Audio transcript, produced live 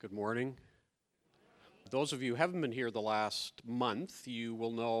Good morning. Those of you who haven't been here the last month, you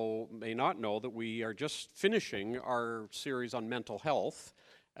may not know that we are just finishing our series on mental health.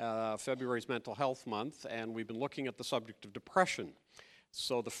 February's Mental Health Month, and we've been looking at the subject of depression.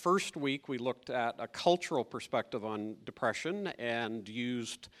 So the first week we looked at a cultural perspective on depression and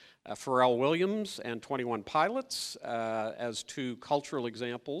used Pharrell Williams and 21 Pilots as two cultural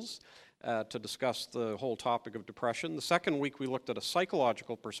examples to discuss the whole topic of depression. The second week we looked at a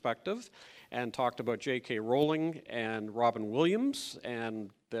psychological perspective and talked about J.K. Rowling and Robin Williams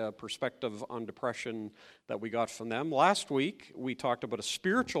and the perspective on depression that we got from them. Last week we talked about a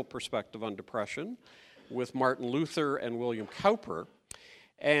spiritual perspective on depression with Martin Luther and William Cowper.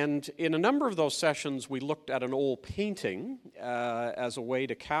 And in a number of those sessions we looked at an old painting as a way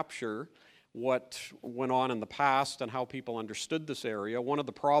to capture what went on in the past and how people understood this area. One of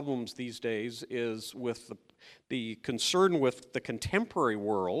the problems these days is with the concern with the contemporary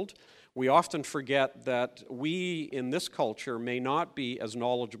world. We often forget that we in this culture may not be as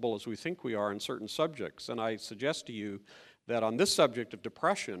knowledgeable as we think we are in certain subjects. And I suggest to you that on this subject of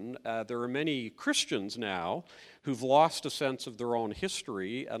depression, there are many Christians now who've lost a sense of their own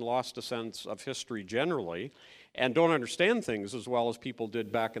history and lost a sense of history generally and don't understand things as well as people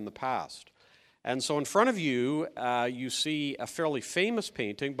did back in the past. And so in front of you, you see a fairly famous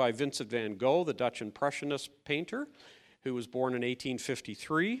painting by Vincent van Gogh, the Dutch Impressionist painter, who was born in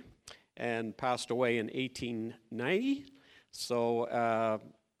 1853 and passed away in 1890. So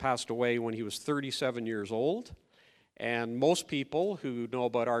passed away when he was 37 years old. And most people who know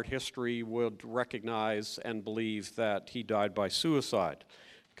about art history would recognize and believe that he died by suicide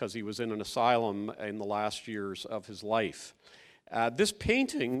because he was in an asylum in the last years of his life. This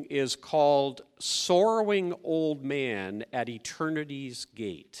painting is called Sorrowing Old Man at Eternity's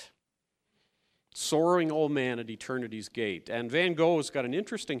Gate. Sorrowing Old Man at Eternity's Gate. And Van Gogh has got an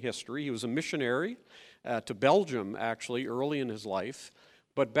interesting history. He was a missionary to Belgium, actually, early in his life,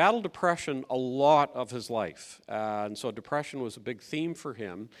 but battled depression a lot of his life. And so depression was a big theme for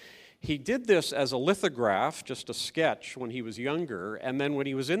him. He did this as a lithograph, just a sketch, when he was younger, and then when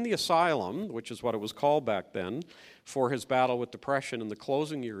he was in the asylum, which is what it was called back then, for his battle with depression in the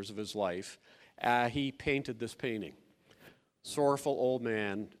closing years of his life, he painted this painting, Sorrowful Old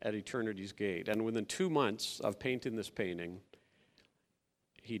Man at Eternity's Gate. And within 2 months of painting this painting,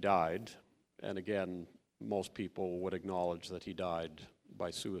 he died. And again, most people would acknowledge that he died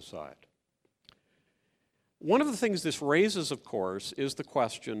by suicide. One of the things this raises, of course, is the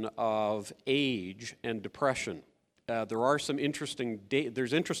question of age and depression. There are some interesting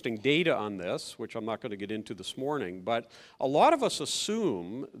data on this, which I'm not going to get into this morning, but a lot of us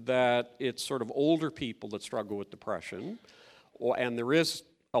assume that it's sort of older people that struggle with depression, and there is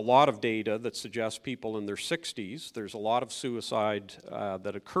a lot of data that suggests people in their 60s. There's a lot of suicide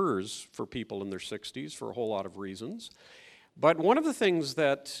that occurs for people in their 60s for a whole lot of reasons. But one of the things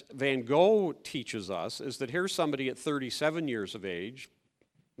that Van Gogh teaches us is that here's somebody at 37 years of age,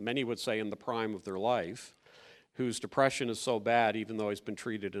 many would say in the prime of their life, whose depression is so bad, even though he's been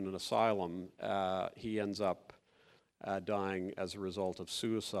treated in an asylum, he ends up dying as a result of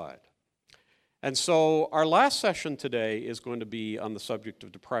suicide. And so our last session today is going to be on the subject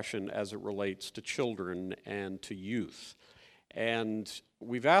of depression as it relates to children and to youth. And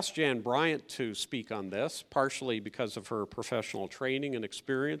we've asked Jan Bryant to speak on this, partially because of her professional training and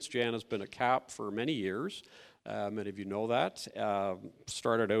experience. Jan has been a CAP for many years. Many of you know that.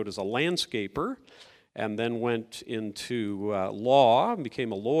 Started out as a landscaper and then went into law and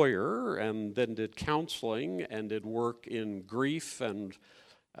became a lawyer and then did counseling and did work in grief and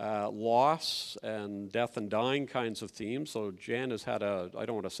loss and death and dying kinds of themes. So Jan has had I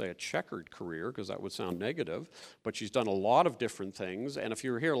don't want to say a checkered career because that would sound negative, but she's done a lot of different things. And if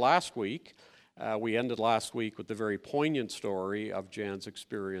you were here last week, we ended last week with the very poignant story of Jan's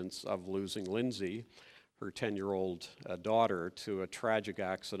experience of losing Lindsay, her 10-year-old daughter, to a tragic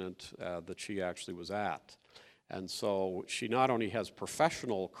accident that she actually was at. And so she not only has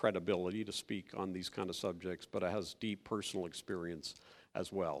professional credibility to speak on these kind of subjects, but has deep personal experience as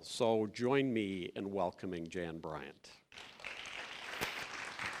well. So join me in welcoming Jan Bryant.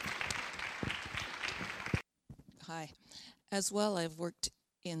 Hi. As well, I've worked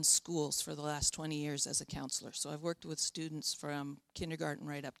in schools for the last 20 years as a counselor. So I've worked with students from kindergarten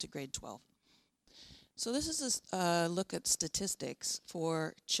right up to grade 12. So this is a look at statistics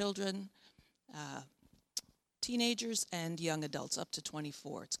for children, teenagers and young adults up to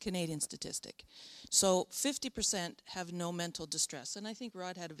 24. It's a Canadian statistic. So 50% have no mental distress. And I think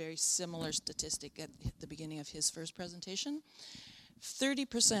Rod had a very similar statistic at the beginning of his first presentation.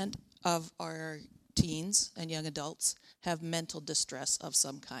 30% of our teens and young adults have mental distress of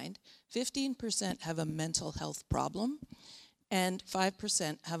some kind. 15% have a mental health problem, and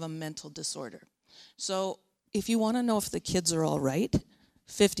 5% have a mental disorder. So if you want to know if the kids are all right,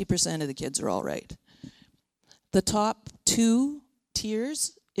 50% of the kids are all right. The top 2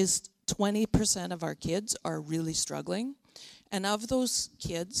 tiers is 20% of our kids are really struggling. And of those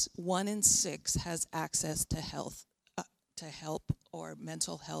kids, 1 in 6 has access to help or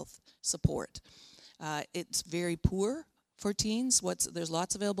mental health support. It's very poor for teens. There's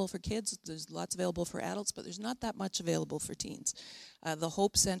lots available for kids, there's lots available for adults, but there's not that much available for teens. The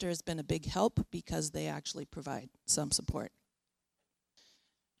Hope Center has been a big help because they actually provide some support.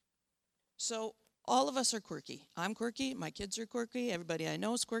 So all of us are quirky. I'm quirky, my kids are quirky, everybody I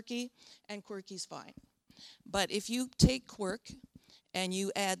know is quirky, and quirky's fine. But if you take quirk and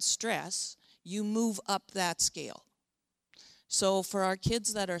you add stress, you move up that scale. So for our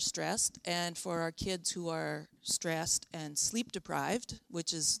kids that are stressed, and for our kids who are stressed and sleep deprived,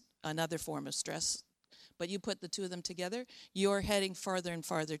 which is another form of stress, but you put the two of them together, you're heading farther and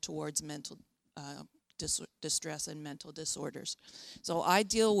farther towards mental distress and mental disorders. So I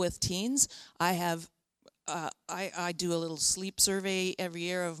deal with teens. I do a little sleep survey every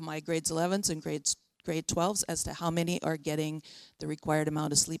year of my grades 11s and grade 12s as to how many are getting the required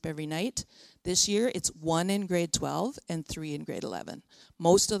amount of sleep every night. This year, it's 1 in grade 12 and 3 in grade 11.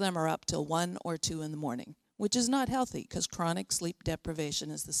 Most of them are up till 1 or 2 in the morning, which is not healthy because chronic sleep deprivation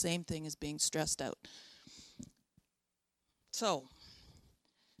is the same thing as being stressed out. So,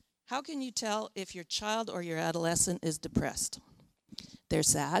 how can you tell if your child or your adolescent is depressed? They're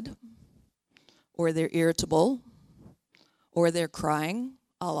sad, or they're irritable, or they're crying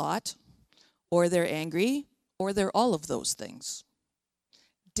a lot, or they're angry, or they're all of those things.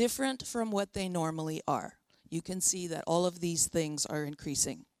 Different from what they normally are. You can see that all of these things are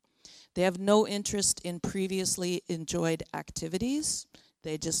increasing. They have no interest in previously enjoyed activities.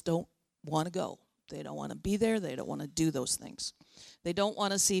 They just don't want to go. They don't want to be there. They don't want to do those things. They don't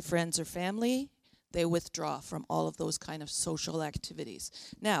want to see friends or family. They withdraw from all of those kind of social activities.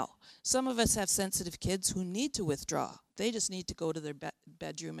 Now, some of us have sensitive kids who need to withdraw. They just need to go to their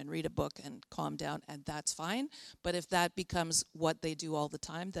bedroom and read a book and calm down, and that's fine. But if that becomes what they do all the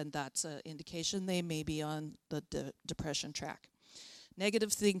time, then that's an indication they may be on the depression track.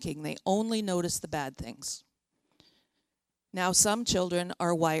 Negative thinking, they only notice the bad things. Now, some children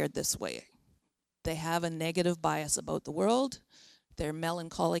are wired this way. They have a negative bias about the world. They're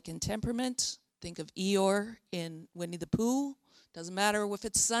melancholic in temperament. Think of Eeyore in Winnie the Pooh. Doesn't matter if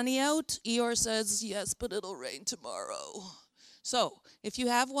it's sunny out, Eeyore says, yes, but it'll rain tomorrow. So if you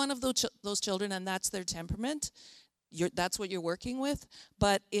have one of those children and that's their temperament, that's what you're working with.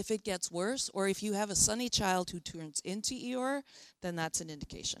 But if it gets worse, or if you have a sunny child who turns into Eeyore, then that's an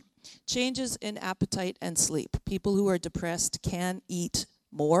indication. Changes in appetite and sleep. People who are depressed can eat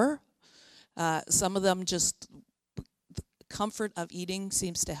more. Some of them just, the comfort of eating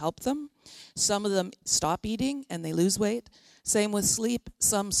seems to help them. Some of them stop eating and they lose weight. Same with sleep.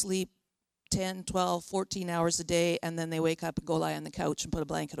 Some sleep 10, 12, 14 hours a day, and then they wake up and go lie on the couch and put a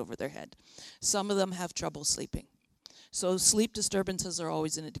blanket over their head. Some of them have trouble sleeping. So sleep disturbances are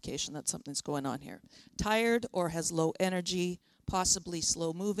always an indication that something's going on here. Tired or has low energy, possibly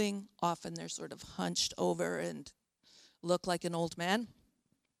slow moving. Often they're sort of hunched over and look like an old man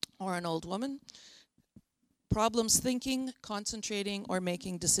or an old woman. Problems thinking, concentrating, or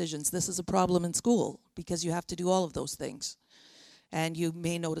making decisions. This is a problem in school because you have to do all of those things. And you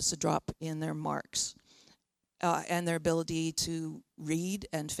may notice a drop in their marks and their ability to read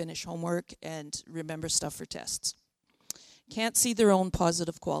and finish homework and remember stuff for tests. Can't see their own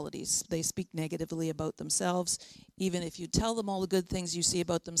positive qualities. They speak negatively about themselves. Even if you tell them all the good things you see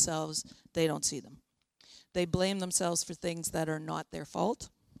about themselves, they don't see them. They blame themselves for things that are not their fault.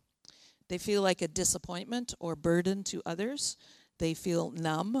 They feel like a disappointment or burden to others. They feel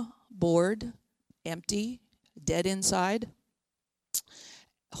numb, bored, empty, dead inside.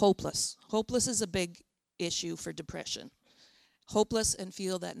 Hopeless. Hopeless is a big issue for depression. Hopeless and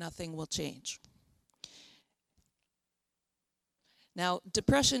feel that nothing will change. Now,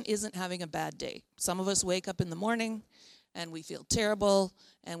 depression isn't having a bad day. Some of us wake up in the morning and we feel terrible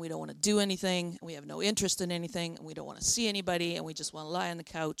and we don't want to do anything, and we have no interest in anything, and we don't want to see anybody, and we just want to lie on the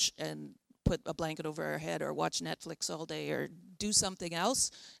couch and put a blanket over our head or watch Netflix all day or do something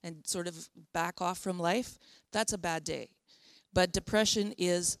else and sort of back off from life. That's a bad day. But depression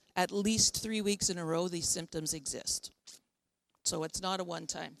is at least 3 weeks in a row these symptoms exist. So it's not a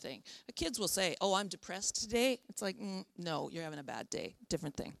one-time thing. The kids will say, oh, I'm depressed today. It's like, no, you're having a bad day.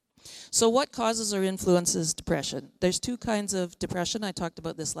 Different thing. So what causes or influences depression? There's two kinds of depression. I talked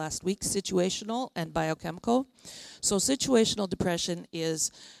about this last week, situational and biochemical. So situational depression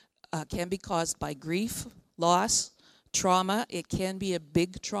is can be caused by grief, loss, trauma. It can be a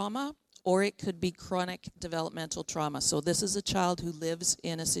big trauma, or it could be chronic developmental trauma. So this is a child who lives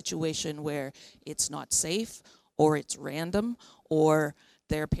in a situation where it's not safe, or it's random, or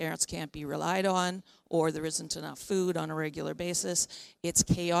their parents can't be relied on, or there isn't enough food on a regular basis. It's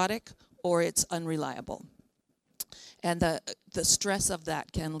chaotic, or it's unreliable. And the stress of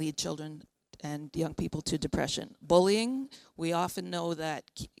that can lead children and young people to depression. Bullying, we often know that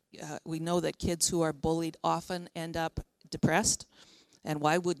kids who are bullied often end up depressed, and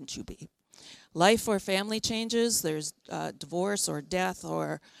why wouldn't you be? Life or family changes, there's divorce or death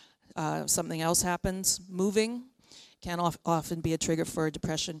or something else happens. Moving can often be a trigger for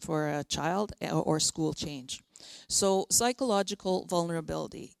depression for a child or school change. So psychological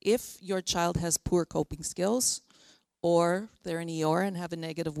vulnerability. If your child has poor coping skills, or they're an ER and have a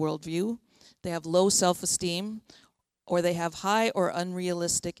negative worldview, they have low self-esteem, or they have high or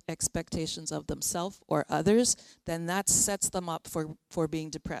unrealistic expectations of themselves or others, then that sets them up for being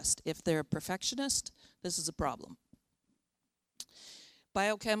depressed. If they're a perfectionist, this is a problem.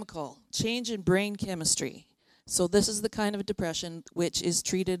 Biochemical, change in brain chemistry. So this is the kind of depression which is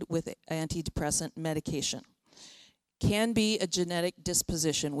treated with antidepressant medication. Can be a genetic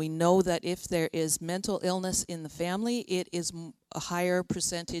disposition. We know that if there is mental illness in the family, it is a higher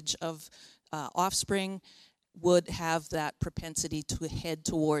percentage of offspring would have that propensity to head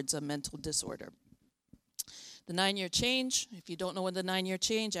towards a mental disorder. The 9-year change, if you don't know what the 9-year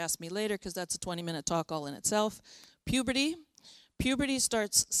change, ask me later because that's a 20-minute talk all in itself. Puberty. Puberty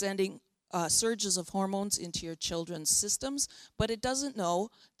starts sending surges of hormones into your children's systems, but it doesn't know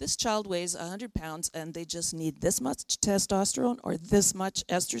this child weighs 100 pounds and they just need this much testosterone or this much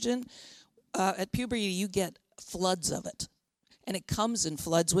estrogen. At puberty, you get floods of it. And it comes in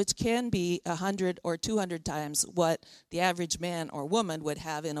floods, which can be 100 or 200 times what the average man or woman would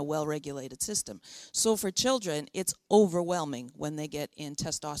have in a well-regulated system. So for children, it's overwhelming when they get in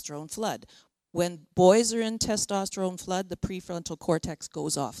testosterone flood. When boys are in testosterone flood, the prefrontal cortex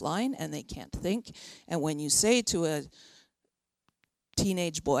goes offline and they can't think. And when you say to a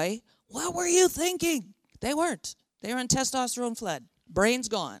teenage boy, "What were you thinking?" They weren't. They were in testosterone flood. Brain's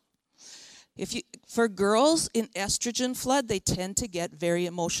gone. For girls in estrogen flood, they tend to get very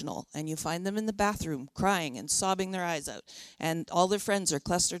emotional, and you find them in the bathroom crying and sobbing their eyes out, and all their friends are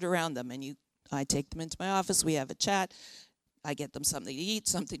clustered around them, and I take them into my office, we have a chat, I get them something to eat,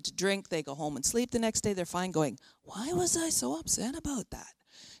 something to drink, they go home and sleep the next day, they're fine going, why was I so upset about that?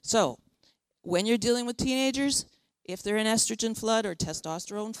 So, when you're dealing with teenagers, if they're in estrogen flood or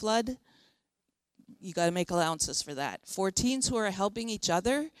testosterone flood, you got to make allowances for that. For teens who are helping each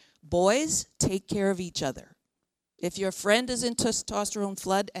other, boys, take care of each other. If your friend is in testosterone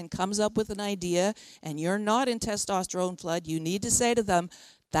flood and comes up with an idea and you're not in testosterone flood, you need to say to them,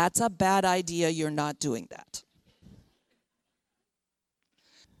 that's a bad idea, you're not doing that.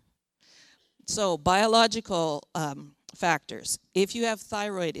 So biological factors. If you have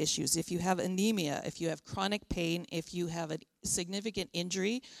thyroid issues, if you have anemia, if you have chronic pain, if you have a significant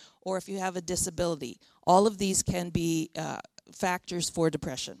injury, or if you have a disability, all of these can be factors for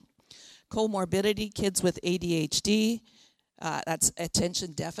depression. Comorbidity, kids with ADHD, that's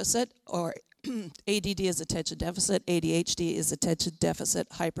attention deficit, or ADD is attention deficit, ADHD is attention deficit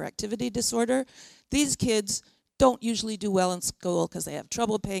hyperactivity disorder. These kids don't usually do well in school because they have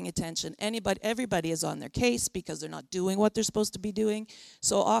trouble paying attention. Everybody is on their case because they're not doing what they're supposed to be doing.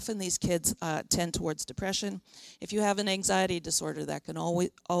 So often these kids tend towards depression. If you have an anxiety disorder, that can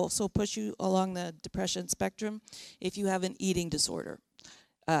also push you along the depression spectrum. If you have an eating disorder,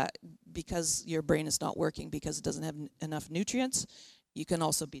 because your brain is not working because it doesn't have enough nutrients, you can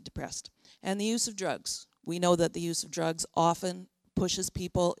also be depressed. And the use of drugs. We know that the use of drugs often pushes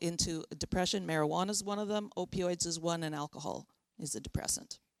people into depression. Marijuana is one of them, opioids is one, and alcohol is a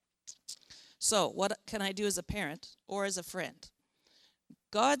depressant. So what can I do as a parent or as a friend?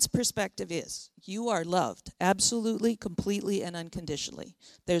 God's perspective is you are loved absolutely, completely, and unconditionally.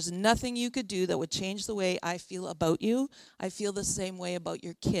 There's nothing you could do that would change the way I feel about you. I feel the same way about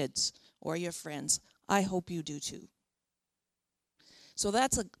your kids or your friends. I hope you do too. So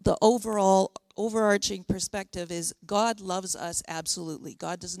that's the overarching perspective is God loves us absolutely.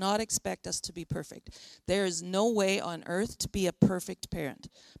 God does not expect us to be perfect. There is no way on earth to be a perfect parent,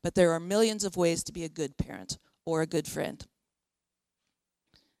 but there are millions of ways to be a good parent or a good friend.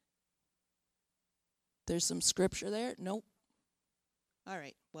 There's some scripture there? Nope. All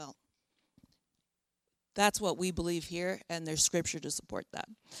right, well, That's what we believe here, and there's scripture to support that.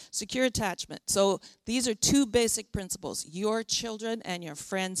 Secure attachment. So these are two basic principles. Your children and your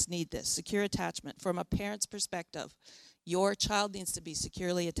friends need this. Secure attachment. From a parent's perspective, your child needs to be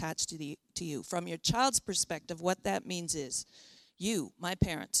securely attached to you. From your child's perspective, what that means is you, my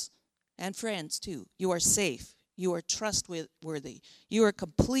parents, and friends too, you are safe. You are trustworthy. You are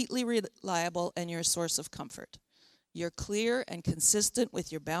completely reliable, and you're a source of comfort. You're clear and consistent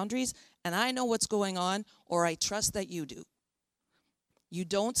with your boundaries, and I know what's going on, or I trust that you do. You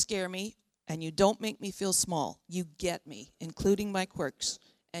don't scare me, and you don't make me feel small. You get me, including my quirks,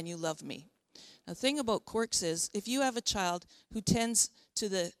 and you love me. The thing about quirks is, if you have a child who tends to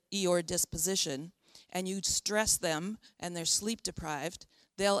the Eeyore disposition, and you stress them, and they're sleep deprived,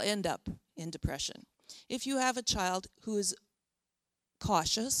 they'll end up in depression. If you have a child who is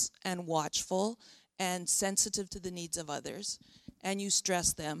cautious and watchful and sensitive to the needs of others, and you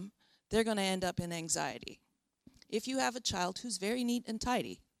stress them, they're going to end up in anxiety. If you have a child who's very neat and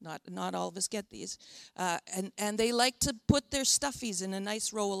tidy, not all of us get these, and they like to put their stuffies in a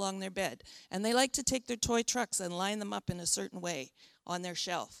nice row along their bed, and they like to take their toy trucks and line them up in a certain way on their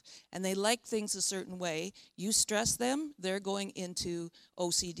shelf, and they like things a certain way, you stress them, they're going into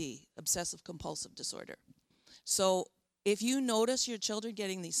OCD, obsessive compulsive disorder. So if you notice your children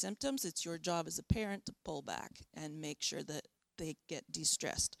getting these symptoms, it's your job as a parent to pull back and make sure that they get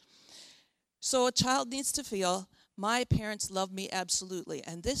de-stressed. So a child needs to feel, my parents love me absolutely.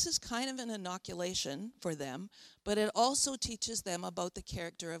 And this is kind of an inoculation for them, but it also teaches them about the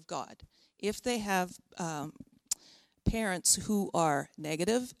character of God. If they have parents who are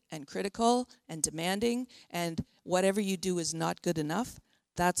negative and critical and demanding, and whatever you do is not good enough,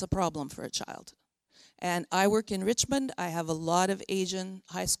 that's a problem for a child. And I work in Richmond. I have a lot of Asian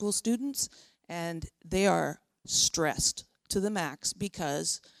high school students, and they are stressed to the max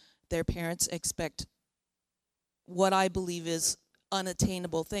because their parents expect what I believe is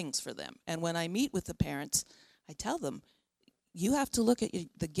unattainable things for them. And when I meet with the parents, I tell them, you have to look at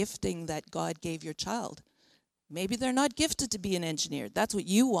the gifting that God gave your child. Maybe they're not gifted to be an engineer. That's what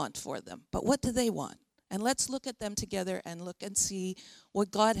you want for them. But what do they want? And let's look at them together and look and see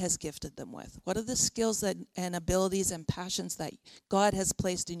what God has gifted them with. What are the skills and abilities and passions that God has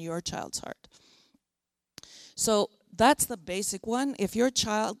placed in your child's heart? So that's the basic one. If your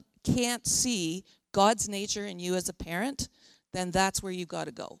child can't see God's nature in you as a parent, then that's where you got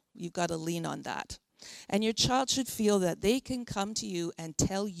to go. You've got to lean on that. And your child should feel that they can come to you and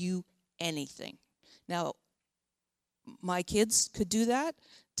tell you anything. Now, my kids could do that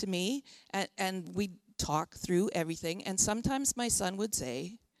to me, and we talk through everything. And sometimes my son would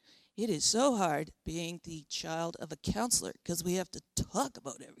say, it is so hard being the child of a counselor because we have to talk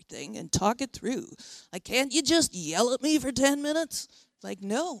about everything and talk it through. Like, can't you just yell at me for 10 minutes? Like,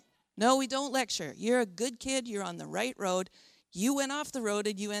 no, we don't lecture. You're a good kid. You're on the right road. You went off the road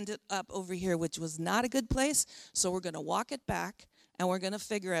and you ended up over here, which was not a good place. So we're going to walk it back. And we're going to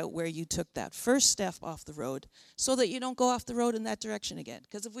figure out where you took that first step off the road so that you don't go off the road in that direction again.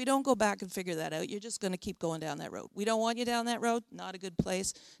 Because if we don't go back and figure that out, you're just going to keep going down that road. We don't want you down that road. Not a good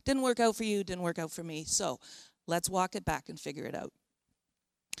place. Didn't work out for you. Didn't work out for me. So let's walk it back and figure it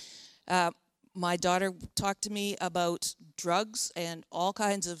out. My daughter talked to me about drugs and all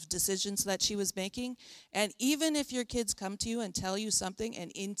kinds of decisions that she was making. And even if your kids come to you and tell you something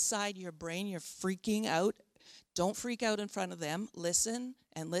and inside your brain you're freaking out, don't freak out in front of them. Listen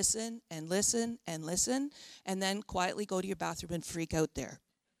and listen and listen and listen, and then quietly go to your bathroom and freak out there.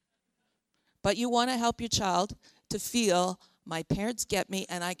 But you want to help your child to feel, my parents get me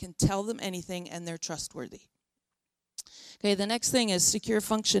and I can tell them anything and they're trustworthy. Okay, the next thing is secure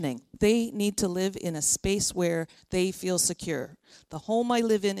functioning. They need to live in a space where they feel secure. The home I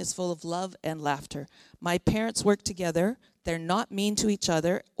live in is full of love and laughter. My parents work together. They're not mean to each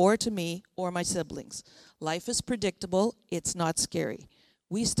other or to me or my siblings. Life is predictable. It's not scary.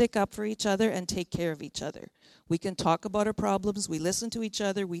 We stick up for each other and take care of each other. We can talk about our problems. We listen to each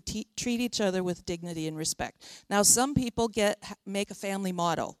other. We treat each other with dignity and respect. Now, some people make a family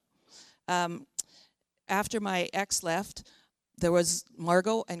motto. After my ex left, there was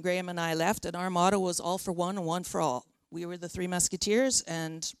Margot and Graham and I left, and our motto was all for one and one for all. We were the Three Musketeers,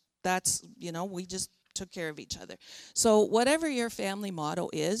 and that's, we just took care of each other. So whatever your family motto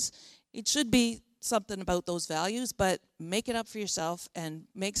is, it should be something about those values, but make it up for yourself and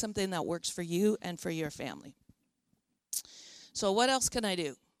make something that works for you and for your family. So what else can I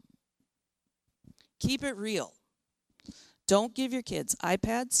do? Keep it real. Don't give your kids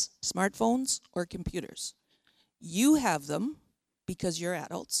iPads, smartphones, or computers. You have them because you're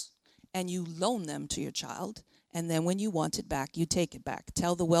adults, and you loan them to your child, And then when you want it back, you take it back.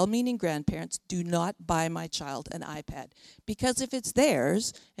 Tell the well-meaning grandparents, do not buy my child an iPad. Because if it's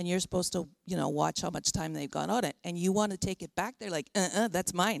theirs, and you're supposed to, watch how much time they've gone on it, and you want to take it back, they're like,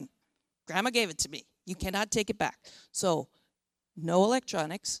 that's mine. Grandma gave it to me. You cannot take it back. So, no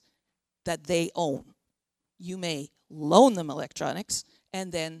electronics that they own. You may loan them electronics,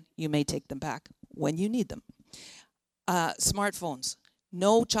 and then you may take them back when you need them. Smartphones.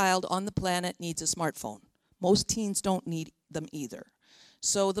 No child on the planet needs a smartphone. Most teens don't need them either.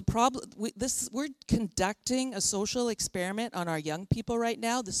 So the problem, we're conducting a social experiment on our young people right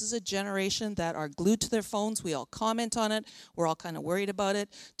now. This is a generation that are glued to their phones. We all comment on it. We're all kind of worried about it.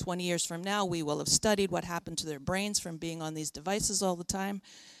 20 years from now, we will have studied what happened to their brains from being on these devices all the time,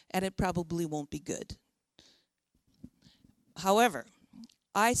 and it probably won't be good. However,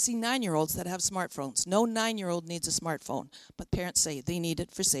 I see 9-year-olds that have smartphones. No 9-year-old needs a smartphone, but parents say they need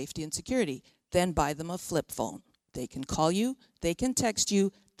it for safety and security. Then buy them a flip phone. They can call you, they can text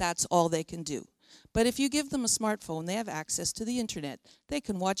you, that's all they can do. But if you give them a smartphone, they have access to the internet. They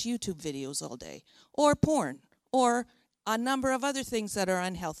can watch YouTube videos all day, or porn, or a number of other things that are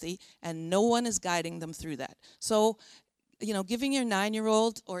unhealthy, and no one is guiding them through that. So, giving your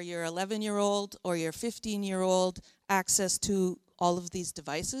 9-year-old or your 11-year-old or your 15-year-old access to all of these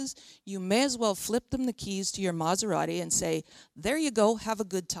devices, you may as well flip them the keys to your Maserati and say, there you go, have a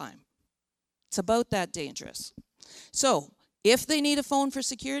good time. It's about that dangerous. So, if they need a phone for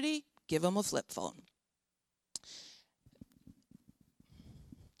security, give them a flip phone.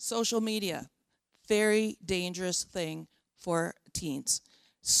 Social media, very dangerous thing for teens.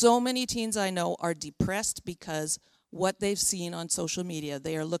 So many teens I know are depressed because what they've seen on social media.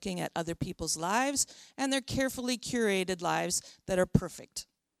 They are looking at other people's lives, and they're carefully curated lives that are perfect.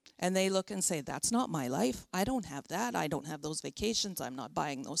 And they look and say, that's not my life. I don't have that. I don't have those vacations. I'm not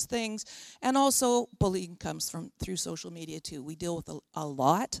buying those things. And also, bullying comes through social media too. We deal with a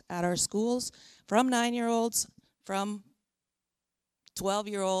lot at our schools, from 9-year-olds, from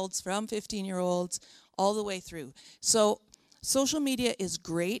 12-year-olds, from 15-year-olds, all the way through. So social media is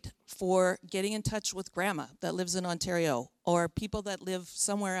great for getting in touch with grandma that lives in Ontario or people that live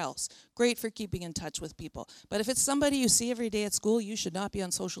somewhere else. Great for keeping in touch with people. But if it's somebody you see every day at school, you should not be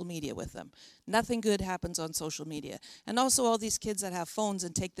on social media with them. Nothing good happens on social media. And also all these kids that have phones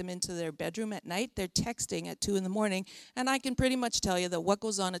and take them into their bedroom at night, they're texting at 2 in the morning. And I can pretty much tell you that what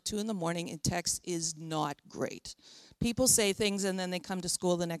goes on at 2 in the morning in text is not great. People say things and then they come to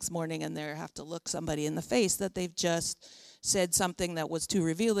school the next morning and they have to look somebody in the face that they've just said something that was too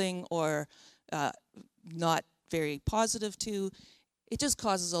revealing or not very positive to. It just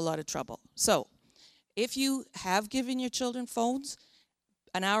causes a lot of trouble. So if you have given your children phones,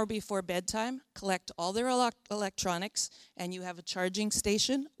 an hour before bedtime, collect all their electronics, and you have a charging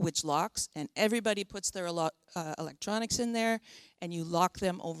station which locks, and everybody puts their electronics in there, and you lock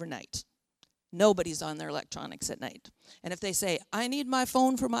them overnight. Nobody's on their electronics at night. And if they say, I need my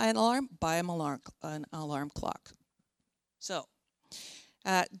phone for my alarm, buy them an alarm clock. So,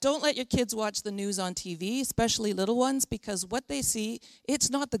 don't let your kids watch the news on TV, especially little ones, because what they see,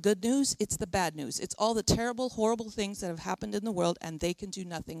 it's not the good news, it's the bad news. It's all the terrible, horrible things that have happened in the world, and they can do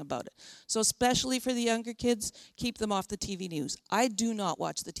nothing about it. So especially for the younger kids, keep them off the TV news. I do not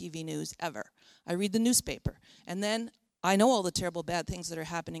watch the TV news ever. I read the newspaper, and then I know all the terrible bad things that are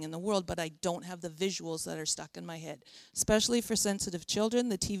happening in the world, but I don't have the visuals that are stuck in my head. Especially for sensitive children,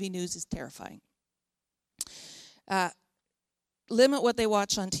 the TV news is terrifying. Limit what they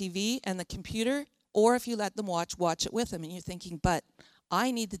watch on TV and the computer, or if you let them watch it with them. And you're thinking, but I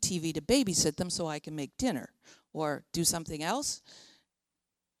need the TV to babysit them so I can make dinner or do something else.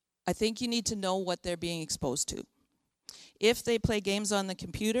 I think you need to know what they're being exposed to. If they play games on the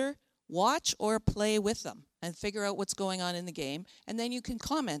computer, watch or play with them and figure out what's going on in the game. And then you can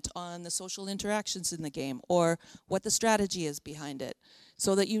comment on the social interactions in the game or what the strategy is behind it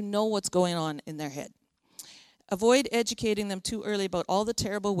so that you know what's going on in their head. Avoid educating them too early about all the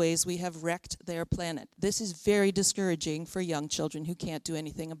terrible ways we have wrecked their planet. This is very discouraging for young children who can't do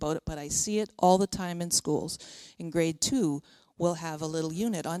anything about it, but I see it all the time in schools. In grade 2, we'll have a little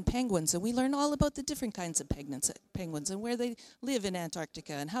unit on penguins, and we learn all about the different kinds of penguins and where they live in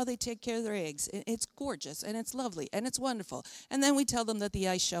Antarctica and how they take care of their eggs. It's gorgeous, and it's lovely, and it's wonderful. And then we tell them that the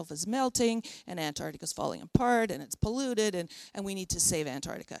ice shelf is melting, and Antarctica's falling apart, and it's polluted, and we need to save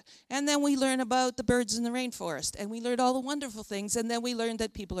Antarctica. And then we learn about the birds in the rainforest, and we learn all the wonderful things, and then we learn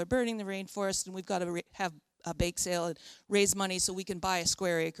that people are burning the rainforest, and we've got to have a bake sale and raise money so we can buy a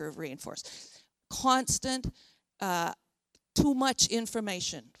square acre of rainforest. Constant too much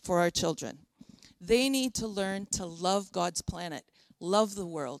information for our children. They need to learn to love God's planet, love the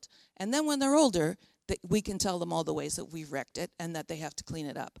world. And then when they're older, we can tell them all the ways that we've wrecked it and that they have to clean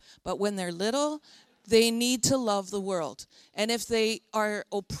it up. But when they're little, they need to love the world. And if they are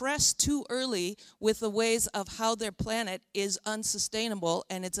oppressed too early with the ways of how their planet is unsustainable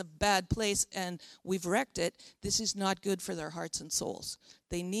and it's a bad place and we've wrecked it, this is not good for their hearts and souls.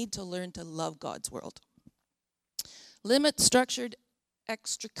 They need to learn to love God's world. Limit structured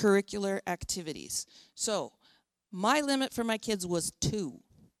extracurricular activities. So my limit for my kids was 2.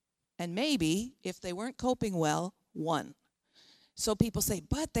 And maybe, if they weren't coping well, 1. So people say,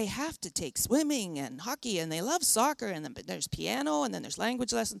 but they have to take swimming and hockey, and they love soccer, and then there's piano, and then there's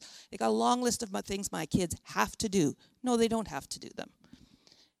language lessons. They got a long list of things my kids have to do. No, they don't have to do them.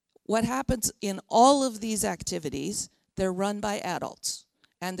 What happens in all of these activities, they're run by adults,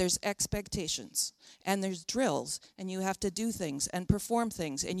 and there's expectations, and there's drills, and you have to do things and perform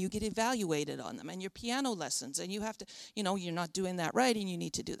things, and you get evaluated on them, and your piano lessons, and you have to, you're not doing that right, and you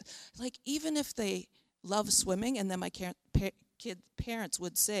need to do that. Like, even if they love swimming, and then my parents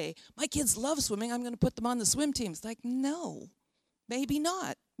would say, my kids love swimming, I'm going to put them on the swim teams. Like, no, maybe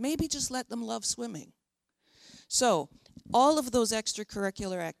not. Maybe just let them love swimming. So all of those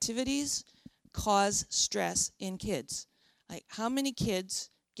extracurricular activities cause stress in kids. Like, how many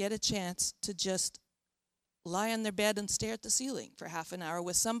kids get a chance to just lie on their bed and stare at the ceiling for half an hour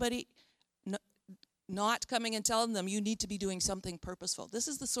with somebody not coming and telling them you need to be doing something purposeful? This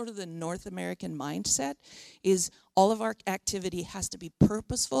is the sort of the North American mindset, is all of our activity has to be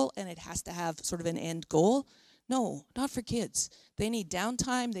purposeful and it has to have sort of an end goal. No, not for kids. They need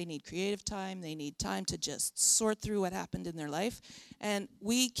downtime, they need creative time, they need time to just sort through what happened in their life. And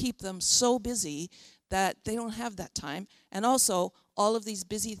we keep them so busy that they don't have that time. And also, all of these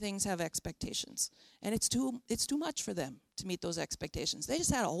busy things have expectations. And it's too much for them to meet those expectations. They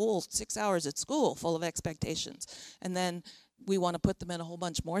just had a whole 6 hours at school full of expectations. And then we want to put them in a whole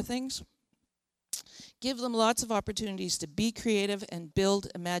bunch more things. Give them lots of opportunities to be creative and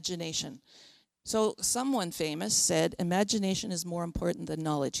build imagination. So someone famous said, imagination is more important than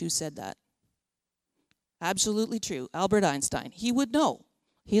knowledge. Who said that? Absolutely true. Albert Einstein. He would know.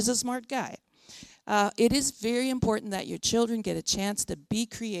 He's a smart guy. It is very important that your children get a chance to be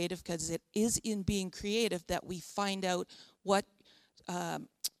creative, because it is in being creative that we find out what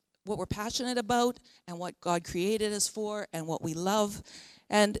we're passionate about and what God created us for and what we love.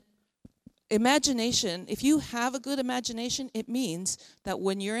 And imagination, if you have a good imagination, it means that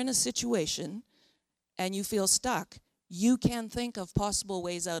when you're in a situation and you feel stuck, you can think of possible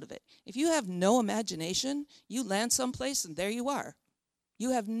ways out of it. If you have no imagination, you land someplace and there you are.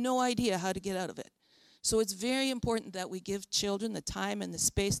 You have no idea how to get out of it. So it's very important that we give children the time and the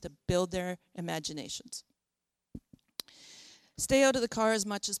space to build their imaginations. Stay out of the car as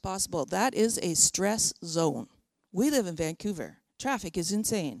much as possible. That is a stress zone. We live in Vancouver. Traffic is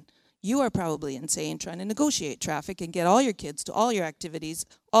insane. You are probably insane trying to negotiate traffic and get all your kids to all your activities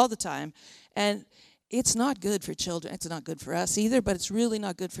all the time. And it's not good for children. It's not good for us either, but it's really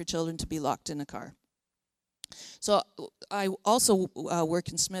not good for children to be locked in a car. So I also work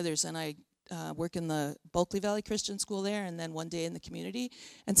in Smithers, and I work in the Bulkley Valley Christian School there, and then one day in the community.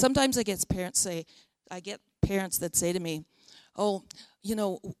 And sometimes I get parents that say to me, oh,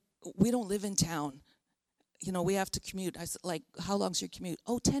 we don't live in town. We have to commute. I said, like, how long's your commute?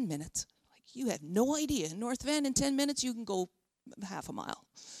 Oh, 10 minutes. Like, you have no idea. In North Van, in 10 minutes, you can go half a mile.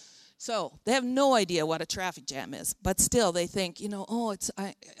 So they have no idea what a traffic jam is, but still they think,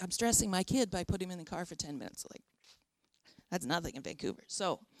 I'm stressing my kid by putting him in the car for 10 minutes. Like, that's nothing in Vancouver.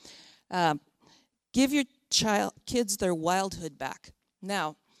 So give your kids their wildhood back.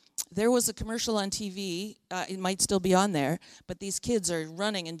 Now, there was a commercial on TV, it might still be on there, but these kids are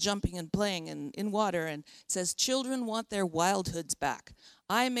running and jumping and playing in water, and it says, children want their wildhoods back.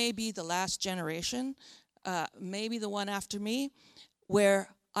 I may be the last generation, maybe the one after me, where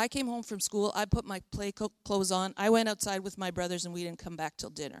I came home from school, I put my play clothes on, I went outside with my brothers, and we didn't come back till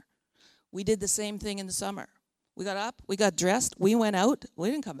dinner. We did the same thing in the summer. We got up, we got dressed, we went out, we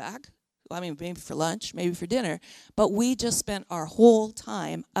didn't come back. I mean, maybe for lunch, maybe for dinner, but we just spent our whole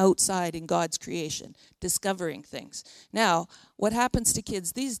time outside in God's creation, discovering things. Now, what happens to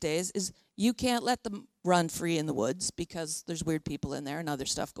kids these days is you can't let them run free in the woods because there's weird people in there and other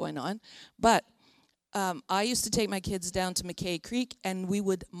stuff going on, but I used to take my kids down to McKay Creek, and we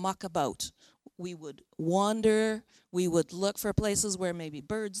would muck about. We would wander. We would look for places where maybe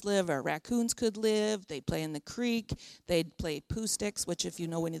birds live or raccoons could live. They'd play in the creek. They'd play poo sticks, which if you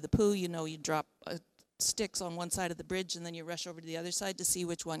know Winnie the Pooh, you drop a sticks on one side of the bridge, and then you rush over to the other side to see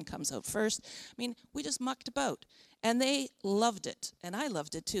which one comes out first. I mean, we just mucked about. And they loved it. And I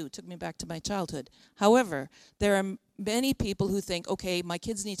loved it too. It took me back to my childhood. However, there are many people who think, okay, my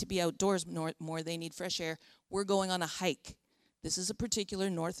kids need to be outdoors more. They need fresh air. We're going on a hike. This is a particular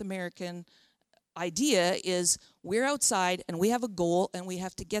North American idea, is we're outside and we have a goal and we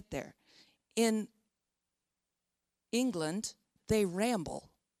have to get there. In England, they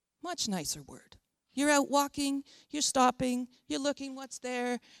ramble. Much nicer word. You're out walking, you're stopping, you're looking what's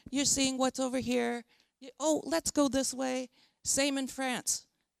there, you're seeing what's over here. Oh, let's go this way. Same in France.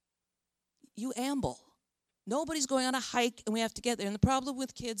 You amble. Nobody's going on a hike and we have to get there. And the problem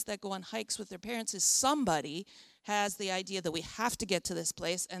with kids that go on hikes with their parents is somebody has the idea that we have to get to this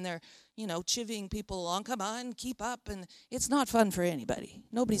place, and they're, chivying people along. Come on, keep up. And it's not fun for anybody.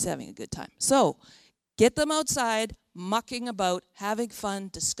 Nobody's having a good time. So get them outside, mucking about, having fun,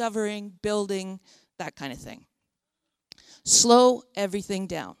 discovering, building, that kind of thing. Slow everything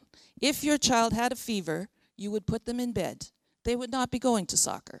down. If your child had a fever, you would put them in bed. They would not be going to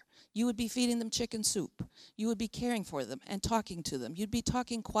soccer. You would be feeding them chicken soup. You would be caring for them and talking to them. You'd be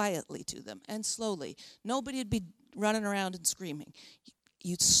talking quietly to them and slowly. Nobody would be running around and screaming.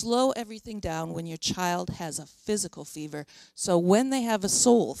 You'd slow everything down when your child has a physical fever. So when they have a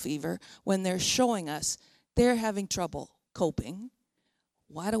soul fever, when they're showing us they're having trouble coping,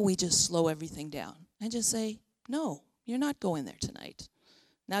 why don't we just slow everything down and just say, no, you're not going there tonight.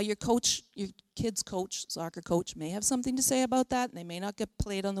 Now your kid's coach, soccer coach, may have something to say about that, and they may not get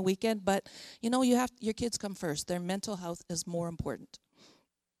played on the weekend, but your kids come first. Their mental health is more important.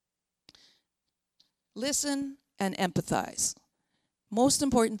 Listen and empathize. Most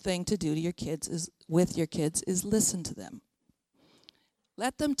important thing to do to your kids is listen to them.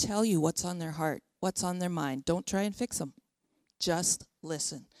 Let them tell you what's on their heart, what's on their mind. Don't try and fix them. Just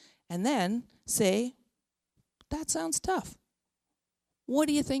listen. And then say, that sounds tough. What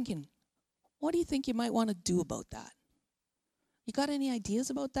are you thinking? What do you think you might want to do about that? You got any ideas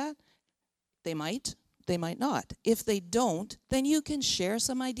about that? They might not. If they don't, then you can share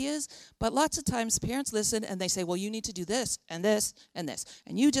some ideas. But lots of times parents listen and they say, well, you need to do this and this and this.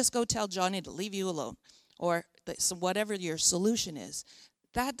 And you just go tell Johnny to leave you alone. Or so whatever your solution is.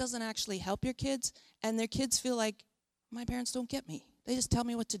 That doesn't actually help your kids. And their kids feel like, my parents don't get me. They just tell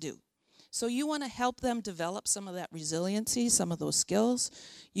me what to do. So you want to help them develop some of that resiliency, some of those skills.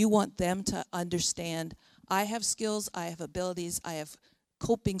 You want them to understand, I have skills, I have abilities, I have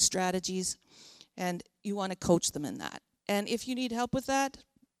coping strategies, and you want to coach them in that. And if you need help with that,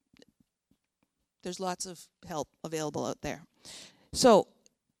 there's lots of help available out there. So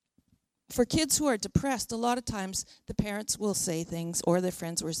for kids who are depressed, a lot of times the parents will say things, or their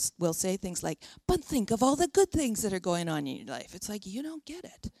friends will say things like, but think of all the good things that are going on in your life. It's like, you don't get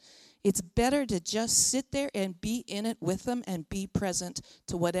it. It's better to just sit there and be in it with them and be present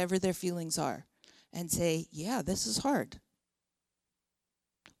to whatever their feelings are and say, yeah, this is hard.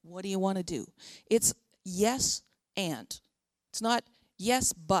 What do you want to do? It's yes and. It's not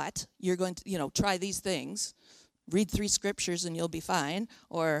yes, but you're going to, try these things. Read 3 scriptures and you'll be fine.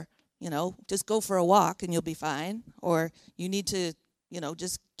 Or, just go for a walk and you'll be fine. Or you need to,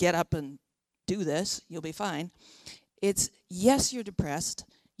 just get up and do this. You'll be fine. It's yes, you're depressed.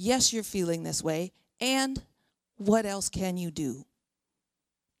 Yes, you're feeling this way, and what else can you do?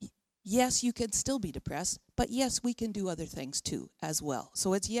 Yes, you can still be depressed, but yes, we can do other things too as well.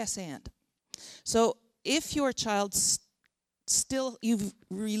 So it's yes and. So if your child still, you've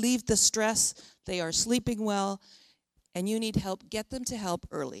relieved the stress, they are sleeping well, and you need help, get them to help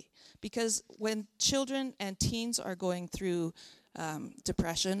early. Because when children and teens are going through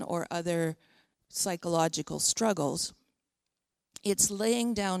depression or other psychological struggles, it's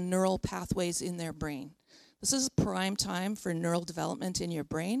laying down neural pathways in their brain. This is prime time for neural development in your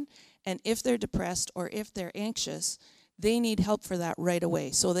brain. And if they're depressed or if they're anxious, they need help for that right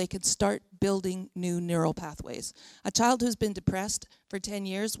away so they can start building new neural pathways. A child who's been depressed for 10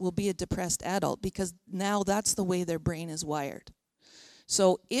 years will be a depressed adult because now that's the way their brain is wired.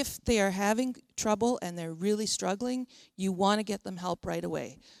 So if they are having trouble and they're really struggling, you want to get them help right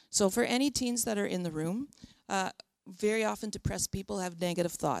away. So for any teens that are in the room, very often depressed people have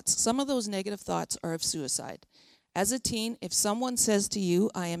negative thoughts. Some of those negative thoughts are of suicide. As a teen, if someone says to you,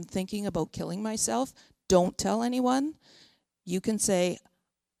 I am thinking about killing myself, don't tell anyone. You can say,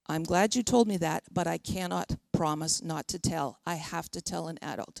 I'm glad you told me that, but I cannot promise not to tell. I have to tell an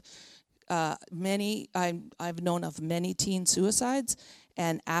adult. I've known of many teen suicides,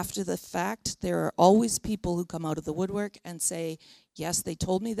 and after the fact, there are always people who come out of the woodwork and say, Yes, they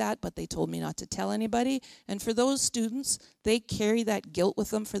told me that, but they told me not to tell anybody. And for those students, they carry that guilt with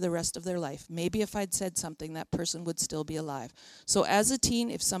them for the rest of their life. Maybe if I'd said something, that person would still be alive. So as a teen,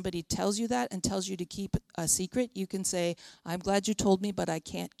 if somebody tells you that and tells you to keep a secret, you can say, I'm glad you told me, but I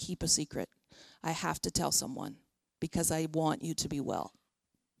can't keep a secret. I have to tell someone because I want you to be well.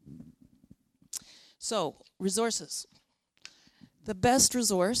 So, resources. The best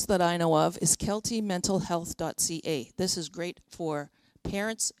resource that I know of is keltymentalhealth.ca. This is great for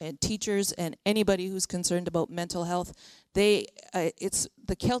parents and teachers and anybody who's concerned about mental health. It's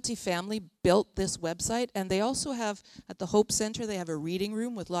the Kelty family built this website, and they also have, at the Hope Center, they have a reading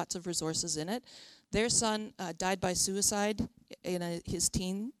room with lots of resources in it. Their son died by suicide in his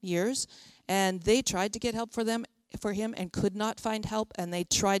teen years, and they tried to get help for him and could not find help, and they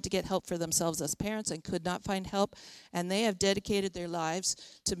tried to get help for themselves as parents and could not find help, and they have dedicated their lives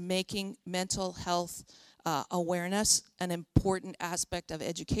to making mental health awareness an important aspect of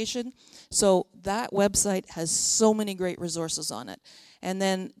education. So that website has so many great resources on it. And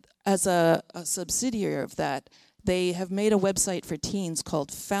then as a subsidiary of that, they have made a website for teens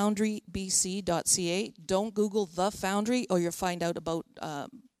called foundrybc.ca. Don't Google The Foundry or you'll find out about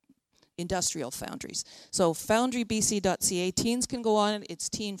industrial foundries. So foundrybc.ca, teens can go on it. It's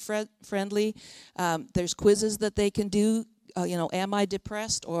teen friendly. There's quizzes that they can do. Am I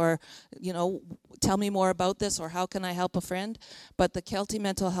depressed? Or, tell me more about this, or how can I help a friend? But the Kelty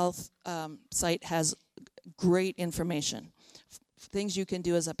Mental Health site has great information, things you can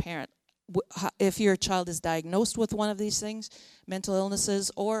do as a parent. If your child is diagnosed with one of these things, mental illnesses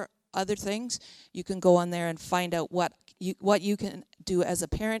or other things, you can go on there and find out what you can do as a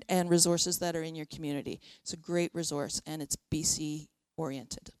parent and resources that are in your community. It's a great resource, and it's BC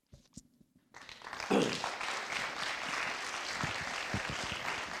oriented.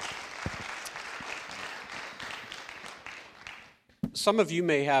 Some of you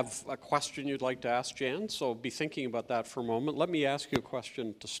may have a question you'd like to ask Jan, so be thinking about that for a moment. Let me ask you a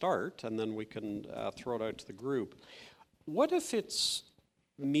question to start, and then we can throw it out to the group. What if it's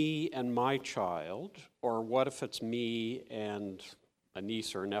me and my child, or what if it's me and a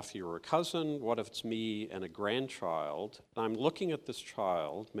niece or a nephew or a cousin? What if it's me and a grandchild? I'm looking at this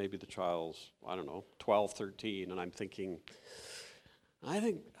child, maybe the child's, 12, 13, and I'm thinking,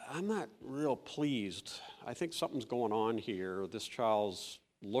 I'm not real pleased. I think something's going on here. This child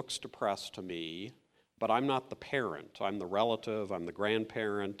looks depressed to me, but I'm not the parent. I'm the relative, I'm the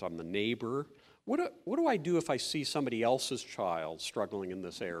grandparent, I'm the neighbor. What do I do if I see somebody else's child struggling in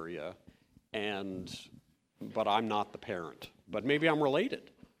this area, but I'm not the parent? But maybe I'm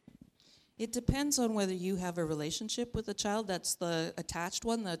related. It depends on whether you have a relationship with the child, that's the attached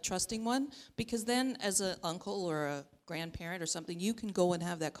one, the trusting one, because then as an uncle or a grandparent or something, you can go and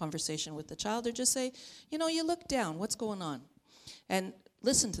have that conversation with the child, or just say, you look down, what's going on? And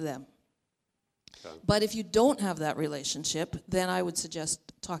listen to them. Okay. But if you don't have that relationship, then I would suggest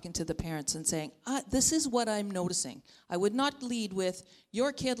talking to the parents and saying, this is what I'm noticing. I would not lead with,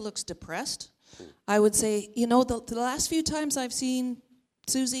 your kid looks depressed. I would say, the last few times I've seen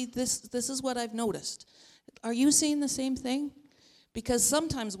Susie, this is what I've noticed. Are you seeing the same thing? Because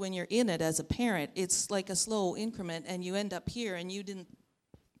sometimes when you're in it as a parent, it's like a slow increment, and you end up here and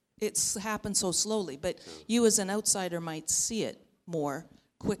it's happened so slowly. But you as an outsider might see it more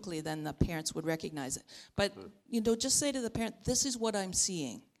quickly than the parents would recognize it. But, just say to the parent, this is what I'm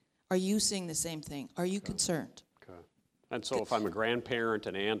seeing. Are you seeing the same thing? Are you concerned? Okay. And so if I'm a grandparent,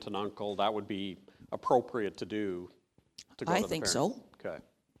 an aunt, and uncle, that would be appropriate to do to go to the parent? I think so. Okay.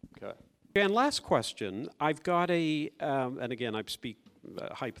 And last question. I've got and again, I speak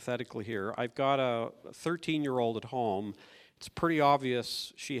hypothetically here. I've got a 13-year-old at home. It's pretty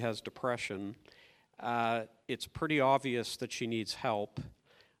obvious she has depression. It's pretty obvious that she needs help.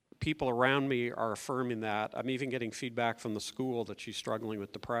 People around me are affirming that. I'm even getting feedback from the school that she's struggling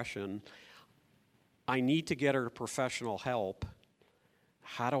with depression. I need to get her professional help.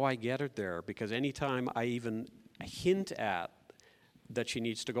 How do I get her there? Because anytime I even hint at that she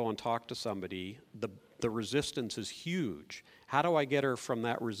needs to go and talk to somebody, the resistance is huge. How do I get her from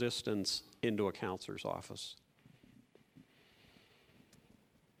that resistance into a counselor's office?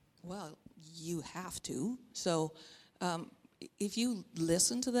 Well, you have to. So if you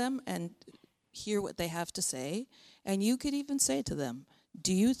listen to them and hear what they have to say, and you could even say to them,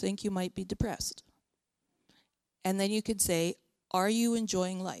 do you think you might be depressed? And then you could say, are you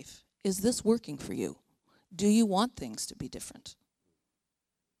enjoying life? Is this working for you? Do you want things to be different?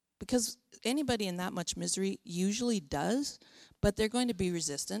 Because anybody in that much misery usually does, but they're going to be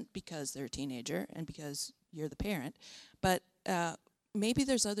resistant because they're a teenager and because you're the parent. But maybe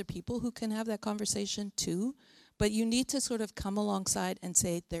there's other people who can have that conversation too. But you need to sort of come alongside and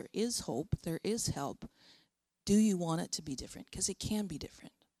say, there is hope, there is help. Do you want it to be different? Because it can be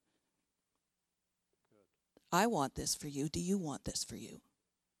different. I want this for you. Do you want this for you?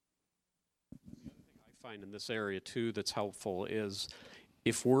 I find in this area too that's helpful is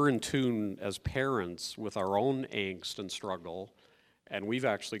if we're in tune as parents with our own angst and struggle, and we've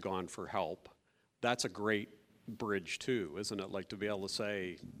actually gone for help, that's a great bridge too, isn't it? Like to be able to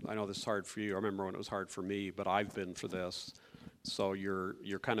say, I know this is hard for you. I remember when it was hard for me, but I've been for this. So you're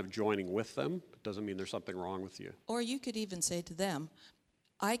kind of joining with them. It doesn't mean there's something wrong with you. Or you could even say to them,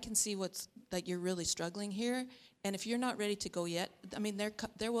 I can see that you're really struggling here, and if you're not ready to go yet, I mean,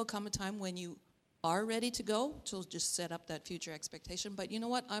 there will come a time when you are ready to go, to just set up that future expectation. But you know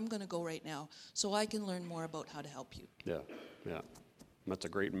what? I'm going to go right now so I can learn more about how to help you. Yeah, yeah. That's a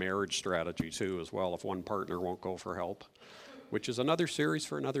great marriage strategy too as well if one partner won't go for help, which is another series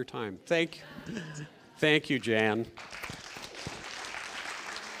for another time. Thank you, Jan.